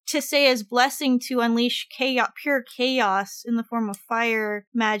Tissaya's blessing to unleash pure chaos in the form of fire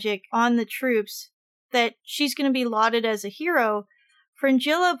magic on the troops, that she's going to be lauded as a hero.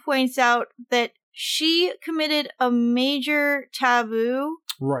 Fringilla points out that she committed a major taboo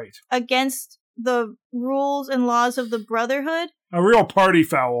against the rules and laws of the Brotherhood. A real party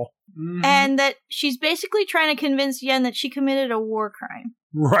foul. Mm-hmm. And that she's basically trying to convince Yen that she committed a war crime.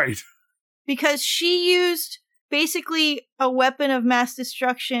 Right. Because she used basically a weapon of mass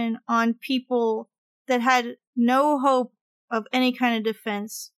destruction on people that had no hope of any kind of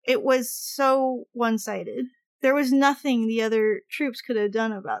defense. It was so one-sided. There was nothing the other troops could have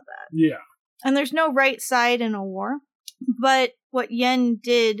done about that. Yeah. And there's no right side in a war. But what Yen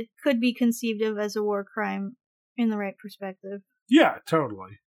did could be conceived of as a war crime in the right perspective. Yeah,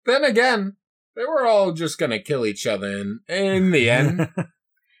 totally. Then again, they were all just gonna kill each other in the end.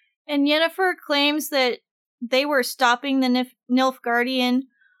 And Yennefer claims that they were stopping the Nilfgaardian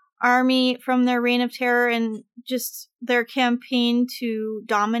army from their reign of terror and just their campaign to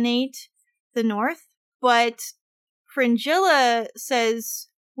dominate the north. But Fringilla says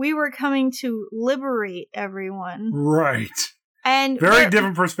we were coming to liberate everyone. Right. And very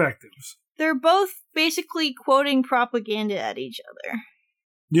different perspectives. They're both basically quoting propaganda at each other.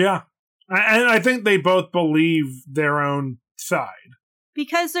 Yeah. And I think they both believe their own side.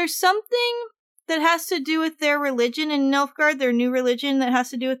 Because there's something that has to do with their religion in Nilfgaard, their new religion that has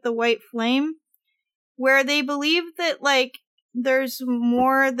to do with the White Flame, where they believe that, like, there's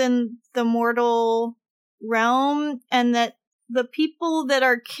more than the mortal realm, and that the people that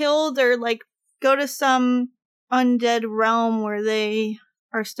are killed are, like, go to some undead realm where they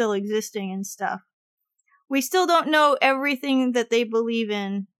are still existing and stuff. We still don't know everything that they believe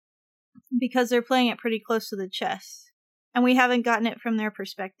in because they're playing it pretty close to the chest. And we haven't gotten it from their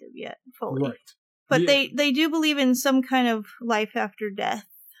perspective yet, fully. Right. But they do believe in some kind of life after death.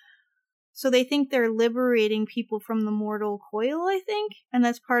 So they think they're liberating people from the mortal coil, I think. And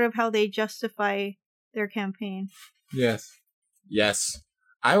that's part of how they justify their campaign. Yes. Yes.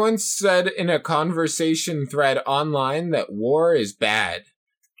 I once said in a conversation thread online that war is bad.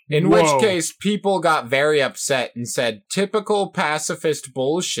 In which case, people got very upset and said, typical pacifist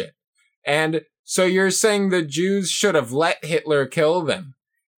bullshit. And so you're saying the Jews should have let Hitler kill them?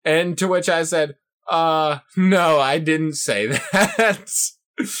 And to which I said, no, I didn't say that.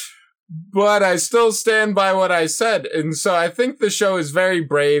 But I still stand by what I said. And so I think the show is very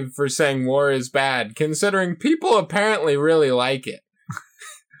brave for saying war is bad, considering people apparently really like it.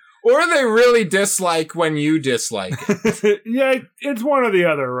 Or they really dislike when you dislike it. Yeah, it's one or the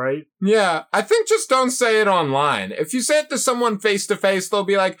other, right? Yeah, I think just don't say it online. If you say it to someone face to face, they'll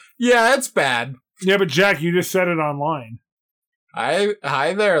be like, yeah, it's bad. Yeah, but Jack, you just said it online.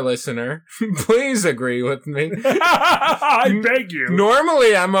 Hi there, listener. Please agree with me. I beg you.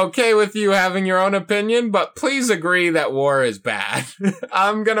 Normally, I'm okay with you having your own opinion, but please agree that war is bad.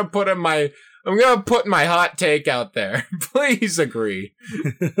 I'm gonna put my hot take out there. Please agree.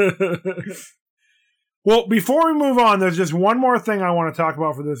 Well, before we move on, there's just one more thing I want to talk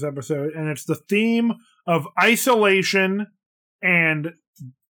about for this episode, and it's the theme of isolation and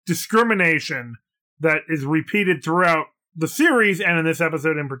discrimination that is repeated throughout the series, and in this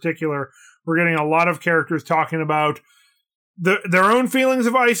episode in particular. We're getting a lot of characters talking about their own feelings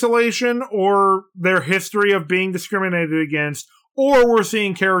of isolation or their history of being discriminated against, or we're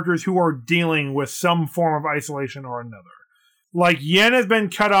seeing characters who are dealing with some form of isolation or another. Like, Yen has been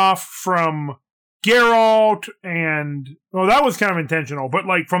cut off from Geralt, and, well, that was kind of intentional, but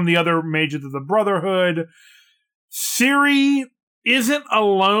like from the other mages of the Brotherhood. Ciri isn't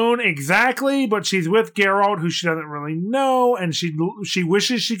alone exactly, but she's with Geralt, who she doesn't really know, and she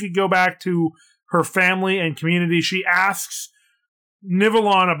wishes she could go back to her family and community. She asks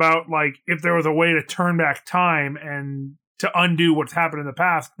Nivellon about, like, if there was a way to turn back time and to undo what's happened in the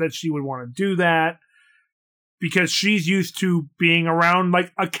past, that she would want to do that, because she's used to being around,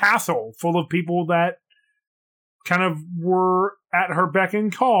 like, a castle full of people that kind of were at her beck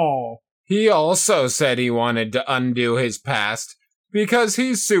and call. He also said he wanted to undo his past because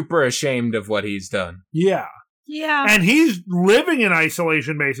he's super ashamed of what he's done. Yeah. Yeah. And he's living in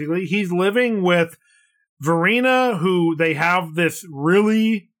isolation, basically. He's living with Verena, who they have this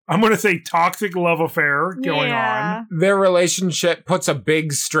really, I'm going to say, toxic love affair going on. Their relationship puts a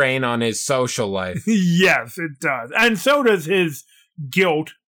big strain on his social life. Yes, it does. And so does his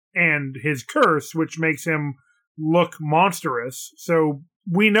guilt and his curse, which makes him look monstrous. So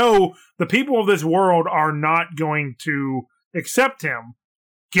we know the people of this world are not going to accept him.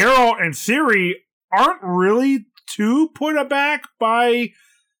 Geralt and Ciri aren't really too put aback by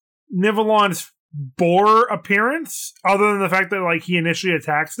Nivellon's boar appearance, other than the fact that, like, he initially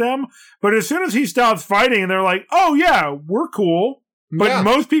attacks them. But as soon as he stops fighting, they're like, oh yeah, we're cool. But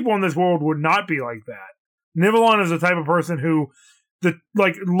most people in this world would not be like that. Nivellon is the type of person who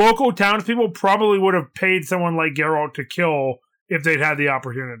local townspeople probably would have paid someone like Geralt to kill if they'd had the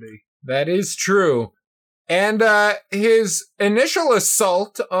opportunity. That is true. And his initial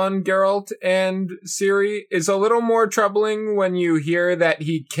assault on Geralt and Ciri is a little more troubling when you hear that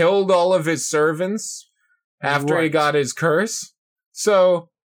he killed all of his servants after he got his curse.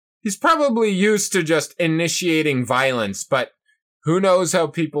 So he's probably used to just initiating violence, but who knows how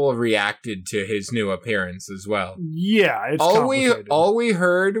people reacted to his new appearance as well. Yeah, it's complicated. All we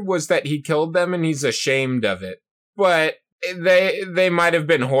heard was that he killed them and he's ashamed of it. But they might have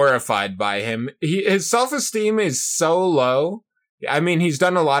been horrified by him. His self-esteem is so low. I mean, he's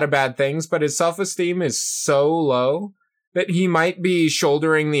done a lot of bad things, but his self-esteem is so low that he might be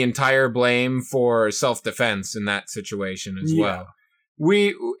shouldering the entire blame for self-defense in that situation as well.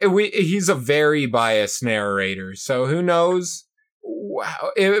 He's a very biased narrator, so who knows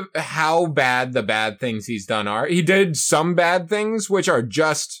how bad the bad things he's done are. He did some bad things, which are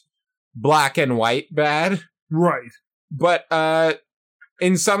just black and white bad. Right. But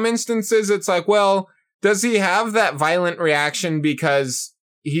in some instances, it's like, well, does he have that violent reaction because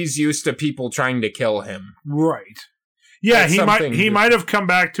he's used to people trying to kill him? Right. Yeah, he might have come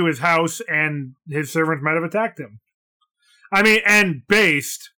back to his house and his servants might have attacked him. I mean, and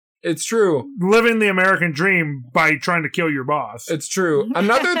based. It's true. Living the American dream by trying to kill your boss. It's true.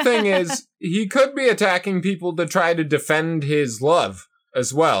 Another thing is, he could be attacking people to try to defend his love.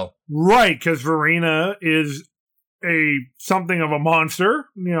 as well. Right, because Verena is something of a monster,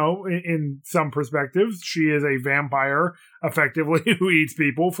 in some perspectives. She is a vampire, effectively, who eats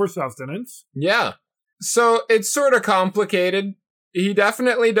people for sustenance. Yeah. So it's sort of complicated. He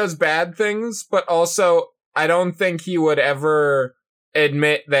definitely does bad things, but also I don't think he would ever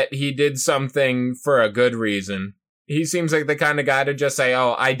admit that he did something for a good reason. He seems like the kind of guy to just say,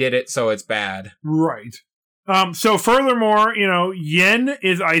 oh, I did it, so it's bad. Right. So furthermore, Yen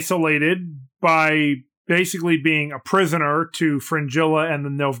is isolated by basically being a prisoner to Fringilla and the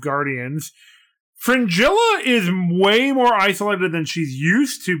Nilfgaardians. Fringilla is way more isolated than she's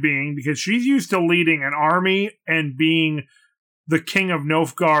used to being because she's used to leading an army and being the king of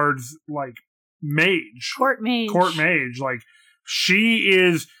Nilfgaard's, mage. Court mage.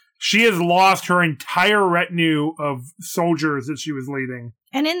 She has lost her entire retinue of soldiers that she was leading.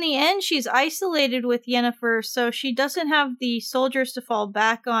 And in the end, she's isolated with Yennefer, so she doesn't have the soldiers to fall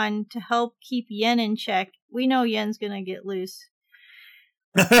back on to help keep Yen in check. We know Yen's gonna get loose.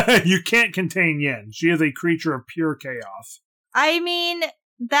 You can't contain Yen. She is a creature of pure chaos. I mean,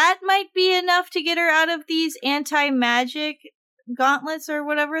 that might be enough to get her out of these anti-magic gauntlets or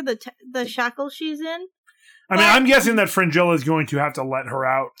whatever, the shackles she's in. I'm guessing that Fringilla is going to have to let her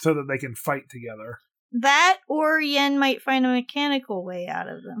out so that they can fight together. That, or Yen might find a mechanical way out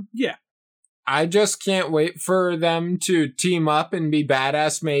of them. Yeah. I just can't wait for them to team up and be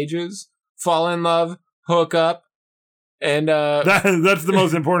badass mages, fall in love, hook up, and that's the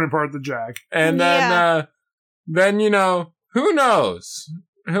most important part of the Jack. And then who knows?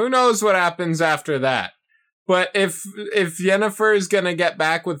 Who knows what happens after that? But if Yennefer is gonna get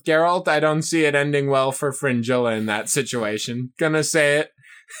back with Geralt, I don't see it ending well for Fringilla in that situation. Gonna say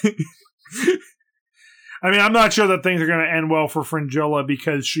it. I'm not sure that things are going to end well for Fringilla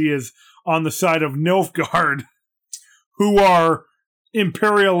because she is on the side of Nilfgaard, who are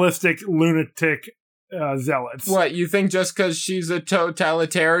imperialistic, lunatic zealots. What, you think just because she's a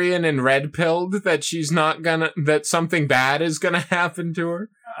totalitarian and red-pilled that something bad is gonna happen to her?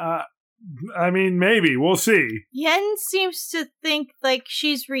 Maybe. We'll see. Yen seems to think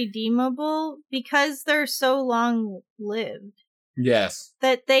she's redeemable because they're so long-lived. Yes.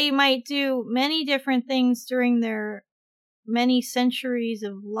 That they might do many different things during their many centuries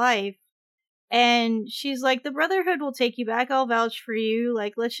of life. And she's like, the Brotherhood will take you back. I'll vouch for you.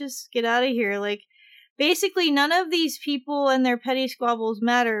 Let's just get out of here. Basically, none of these people and their petty squabbles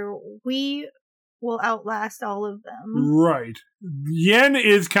matter. We will outlast all of them. Right. Yen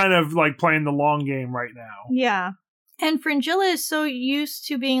is kind of playing the long game right now. Yeah. And Fringilla is so used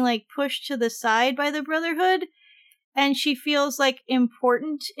to being pushed to the side by the Brotherhood. And she feels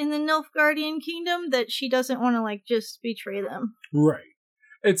important in the Nilfgaardian kingdom that she doesn't want to just betray them. Right.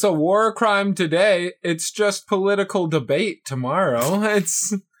 It's a war crime today. It's just political debate tomorrow.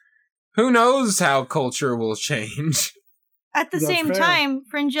 Who knows how culture will change. At the same time,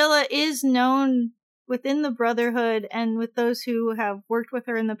 Fringilla is known within the Brotherhood and with those who have worked with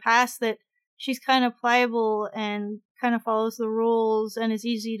her in the past that she's kind of pliable and kind of follows the rules and is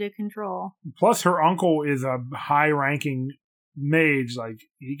easy to control. Plus, her uncle is a high-ranking mage.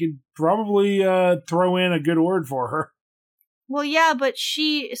 He could probably throw in a good word for her. Well, yeah, but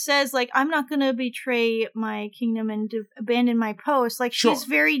she says, I'm not going to betray my kingdom and abandon my post. She's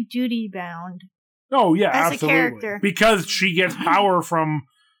very duty-bound. Oh, yeah, as absolutely. A character. Because she gets power from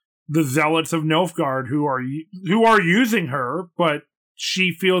the zealots of Nilfgaard who are using her, but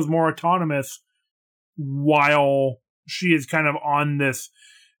she feels more autonomous while she is kind of on this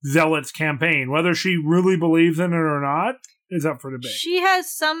zealots campaign. Whether she really believes in it or not is up for debate. She has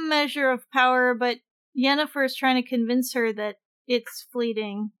some measure of power, but Yennefer is trying to convince her that it's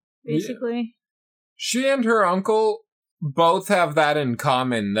fleeting, basically. Yeah. She and her uncle both have that in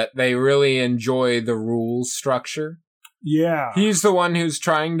common, that they really enjoy the rules structure. Yeah. He's the one who's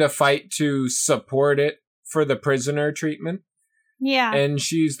trying to fight to support it for the prisoner treatment. Yeah. And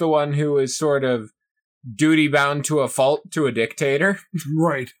she's the one who is sort of duty-bound to a fault to a dictator.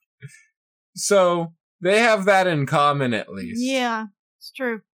 Right. So, they have that in common, at least. Yeah, it's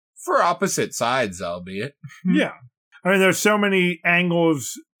true. For opposite sides, albeit. Yeah. There's so many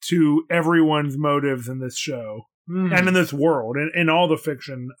angles to everyone's motives in this show. Mm-hmm. And in this world, in all the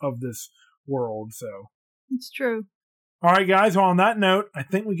fiction of this world, so. It's true. All right, guys, well, on that note, I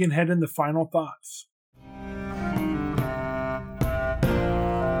think we can head into final thoughts.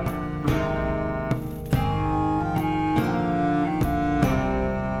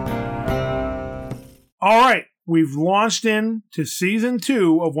 All right, we've launched into season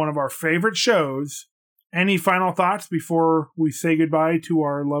 2 of one of our favorite shows. Any final thoughts before we say goodbye to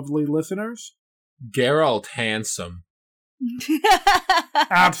our lovely listeners? Geralt handsome.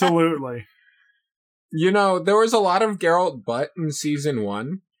 Absolutely. You know, there was a lot of Geralt butt in season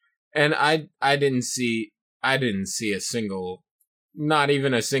 1, and I didn't see a single, not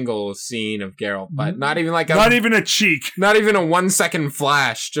even a single scene of Geralt butt. Not even like not even a cheek. Not even a 1 second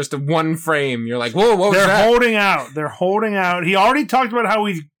flash, just a one frame. You're like, whoa, what was that? They're holding out. He already talked about how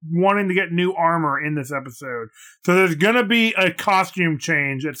he's wanting to get new armor in this episode. So there's gonna be a costume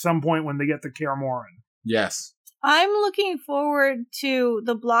change at some point when they get to Kaer Morhen. Yes. I'm looking forward to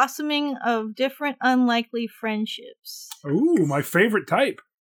the blossoming of different unlikely friendships. Ooh, my favorite type.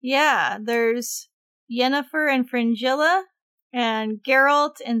 Yeah, there's Yennefer and Fringilla, and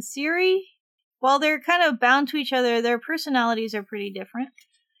Geralt and Ciri. While they're kind of bound to each other, their personalities are pretty different.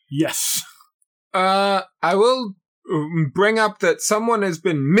 Yes. I will bring up that someone has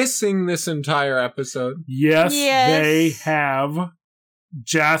been missing this entire episode. Yes. They have.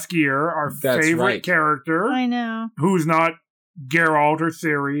 Jaskier, our That's favorite right. character. I know. Who's not Geralt or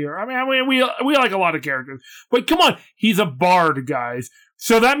Ciri. We like a lot of characters. But come on, he's a bard, guys.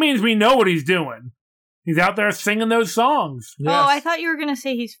 So that means we know what he's doing. He's out there singing those songs. Yes. Oh, I thought you were going to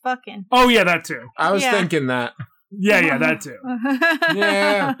say he's fucking. Oh, yeah, that too. I was Yeah. thinking that. Yeah, that too.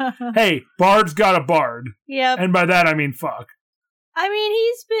 Yeah. Hey, bard's got a bard. Yep. And by that, I mean fuck. I mean,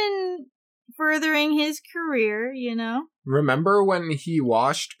 he's been furthering his career, you know? Remember when he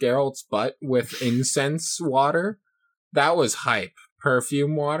washed Geralt's butt with incense water? That was hype.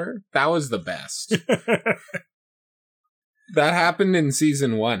 Perfume water? That was the best. That happened in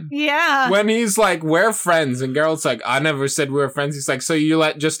season 1. Yeah. When he's like, we're friends, and Geralt's like, I never said we were friends. He's like, so you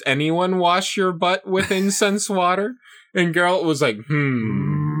let just anyone wash your butt with incense water? And Geralt was like,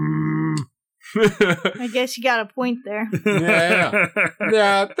 I guess you got a point there.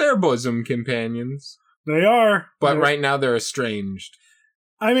 Yeah, they're bosom companions. They are. But right now they're estranged.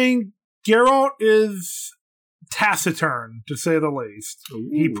 I mean, Geralt is taciturn, to say the least.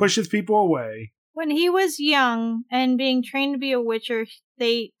 He pushes people away. When he was young and being trained to be a witcher,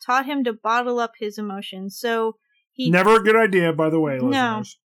 they taught him to bottle up his emotions. So he Never a good idea, by the way, listeners. No.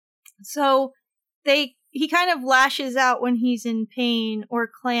 So he kind of lashes out when he's in pain or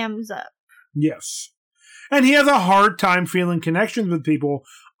clams up. Yes. And he has a hard time feeling connections with people.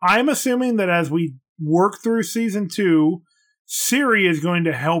 I'm assuming that as we work through season 2, Ciri is going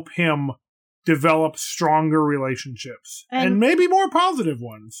to help him develop stronger relationships. And maybe more positive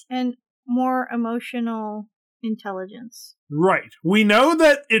ones. And more emotional intelligence. Right. We know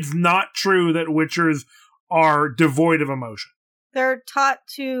that it's not true that witchers are devoid of emotion. They're taught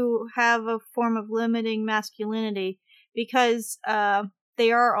to have a form of limiting masculinity because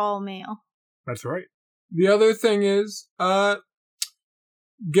they are all male. That's right. The other thing is, Geralt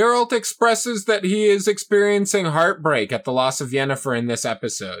expresses that he is experiencing heartbreak at the loss of Yennefer in this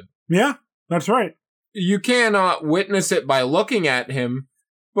episode. Yeah, that's right. You cannot witness it by looking at him,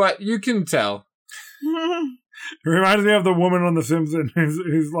 but you can tell. It reminds me of the woman on The Simpsons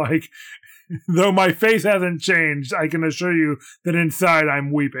who's like, though my face hasn't changed, I can assure you that inside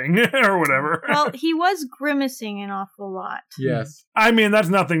I'm weeping, or whatever. Well, he was grimacing an awful lot. Yes. I mean, that's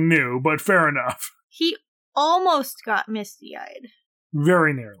nothing new, but fair enough. He almost got misty-eyed.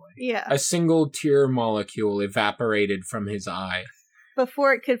 Very nearly. Yeah. A single tear molecule evaporated from his eye.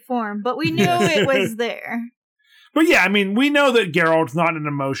 Before it could form, but we knew it was there. But yeah, I mean, we know that Geralt's not an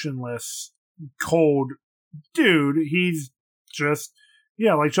emotionless, cold dude. He's just,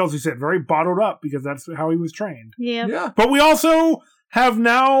 yeah, like Chelsea said, very bottled up because that's how he was trained. Yep. Yeah. But we also have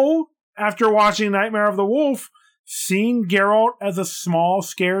now, after watching Nightmare of the Wolf, seen Geralt as a small,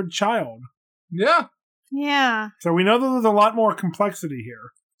 scared child. Yeah. Yeah. So we know that there's a lot more complexity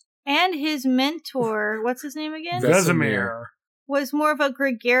here. And his mentor, what's his name again? Vesemir. Was more of a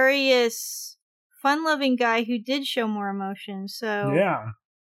gregarious, fun-loving guy who did show more emotion. So Yeah.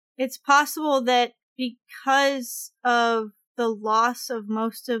 it's possible that because of the loss of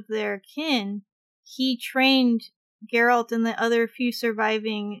most of their kin, he trained Geralt and the other few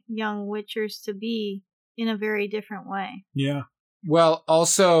surviving young witchers to be in a very different way. Yeah. Well,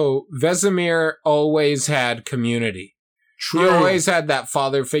 also, Vesemir always had community. True. He always had that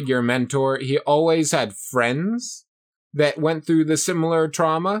father figure mentor. He always had friends that went through the similar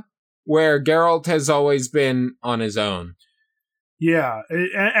trauma, where Geralt has always been on his own. Yeah,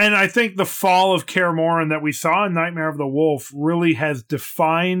 and I think the fall of Kaer Morhen that we saw in Nightmare of the Wolf really has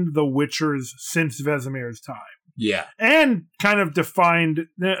defined the Witchers since Vesemir's time. Yeah. And kind of defined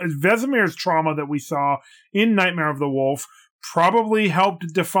Vesemir's trauma that we saw in Nightmare of the Wolf probably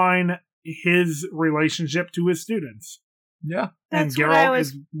helped define his relationship to his students. Yeah. That's and what I Geralt was-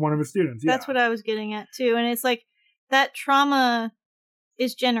 is one of his students. That's what I was getting at, too. And it's like, that trauma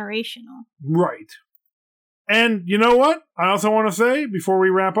is generational. Right. And you know what? I also want to say, before we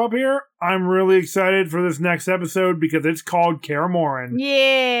wrap up here, I'm really excited for this next episode because it's called Kaer Morhen.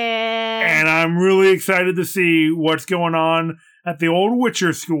 Yeah. And I'm really excited to see what's going on at the old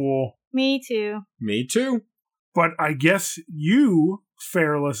Witcher school. Me too. Me too. But I guess you,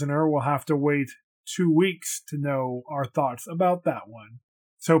 fair listener, will have to wait 2 weeks to know our thoughts about that one.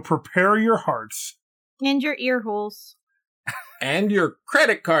 So prepare your hearts. And your ear holes. And your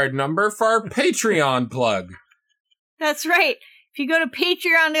credit card number for our Patreon plug. That's right. If you go to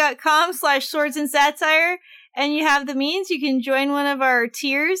patreon.com/swordsandsatire and you have the means, you can join one of our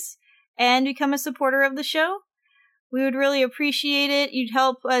tiers and become a supporter of the show. We would really appreciate it. You'd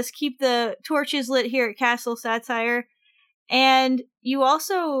help us keep the torches lit here at Castle Satire. And you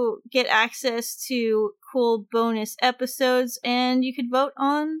also get access to cool bonus episodes, and you could vote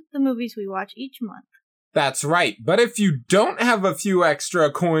on the movies we watch each month. That's right. But if you don't have a few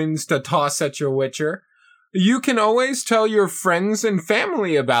extra coins to toss at your Witcher, you can always tell your friends and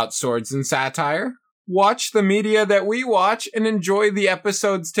family about Swords and Satire. Watch the media that we watch and enjoy the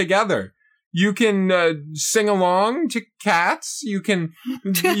episodes together. You can sing along to cats. You can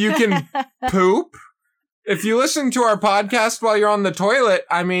poop. If you listen to our podcast while you're on the toilet,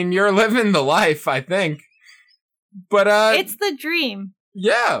 I mean, you're living the life, I think. But it's the dream.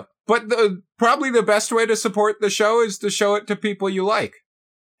 Yeah, but probably the best way to support the show is to show it to people you like.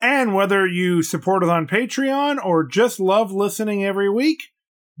 And whether you support us on Patreon or just love listening every week,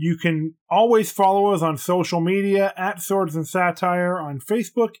 you can always follow us on social media at Swords and Satire on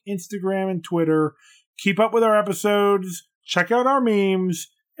Facebook, Instagram, and Twitter. Keep up with our episodes, check out our memes,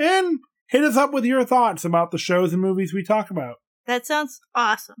 and hit us up with your thoughts about the shows and movies we talk about. That sounds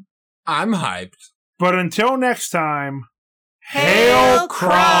awesome. I'm hyped. But until next time, Hail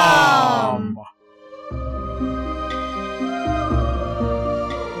Crom!